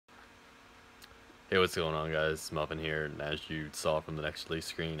Hey, what's going on, guys? Muffin here, and as you saw from the next release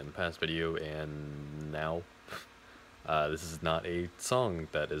screen in the past video and now, this is not a song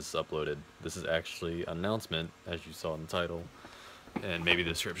that is uploaded. This is actually an announcement, as you saw in the title, and maybe the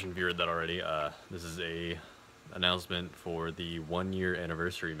description if you read that already. This is a announcement for the 1-year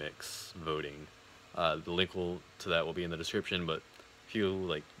anniversary mix voting. The link to that will be in the description, but a few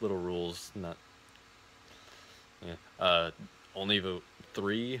like little rules, not only vote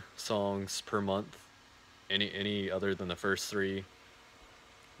 3 songs per month. Any other than the first 3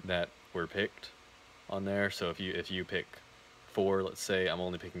 that were picked on there. So if you pick 4, let's say, I'm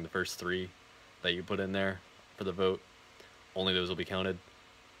only picking the first 3 that you put in there for the vote. Only those will be counted.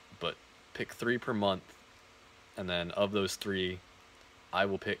 But pick 3 per month, and then of those 3, I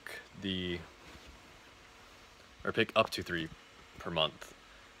will pick pick up to 3 per month,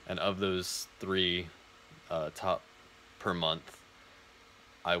 and of those 3 top per month,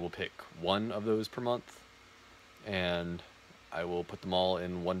 I will pick 1 of those per month, and I will put them all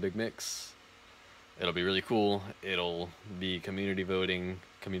in one big mix. It'll be really cool. It'll be community voting,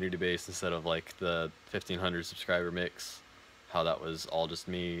 community based, instead of like the 1,500 subscriber mix, how that was all just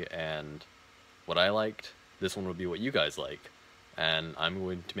me and what I liked. This one will be what you guys like, and I'm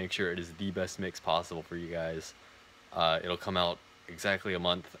going to make sure it is the best mix possible for you guys. It'll come out exactly a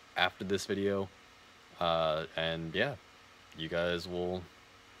month after this video, and yeah, you guys will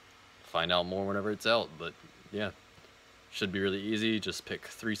find out more whenever it's out. But yeah, should be really easy. Just pick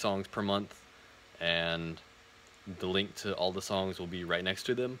 3 songs per month, and the link to all the songs will be right next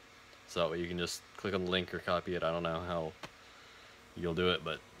to them, so that way you can just click on the link or copy it. I don't know how you'll do it,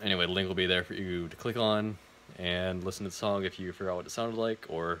 but anyway, the link will be there for you to click on and listen to the song if you forgot what it sounded like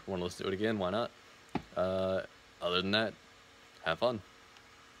or want to listen to it again. Why not? Other than that, have fun.